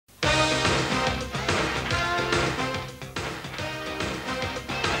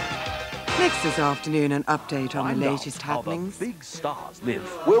Next this afternoon, an update on the latest happenings. How the big stars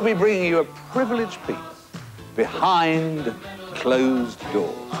live. We'll be bringing you a privileged piece behind closed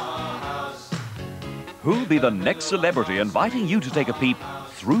doors. Who'll be the next celebrity inviting you to take a peep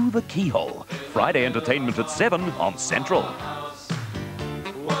through the keyhole? Friday entertainment at 7 on Central.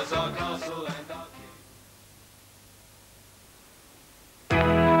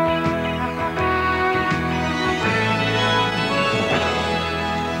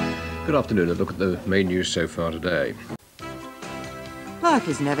 Good afternoon. A look at the main news so far today. Work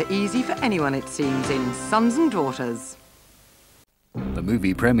is never easy for anyone, it seems, in Sons and Daughters. The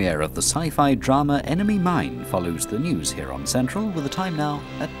movie premiere of the sci-fi drama Enemy Mine follows the news here on Central, with the time now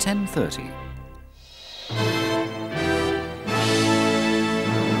at 10:30.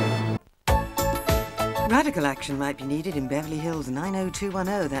 Radical action might be needed in Beverly Hills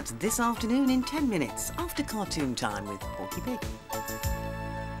 90210. That's this afternoon in 10 minutes, after cartoon time with Porky Pig.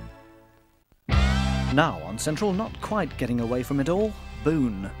 Now on Central, not quite getting away from it all,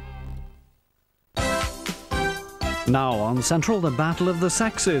 Boone. Now on Central, the Battle of the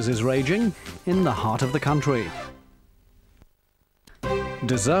Sexes is raging in the heart of the country.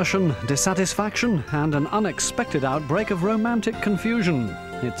 Desertion, dissatisfaction, and an unexpected outbreak of romantic confusion.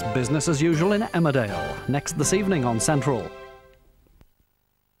 It's business as usual in Emmerdale, next this evening on Central.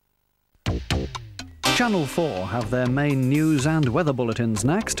 Channel 4 have their main news and weather bulletins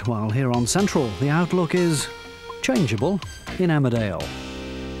next, while here on Central, the outlook is changeable in Emmerdale.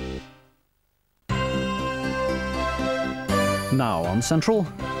 Now on Central,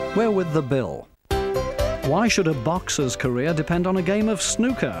 we're with the bill. Why should a boxer's career depend on a game of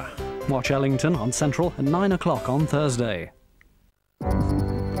snooker? Watch Ellington on Central at 9 o'clock on Thursday.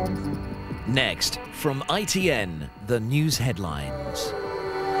 Next, from ITN, the news headlines.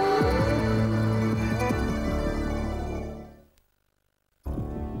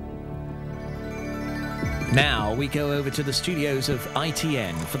 Now we go over to the studios of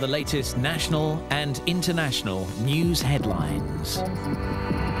ITN for the latest national and international news headlines.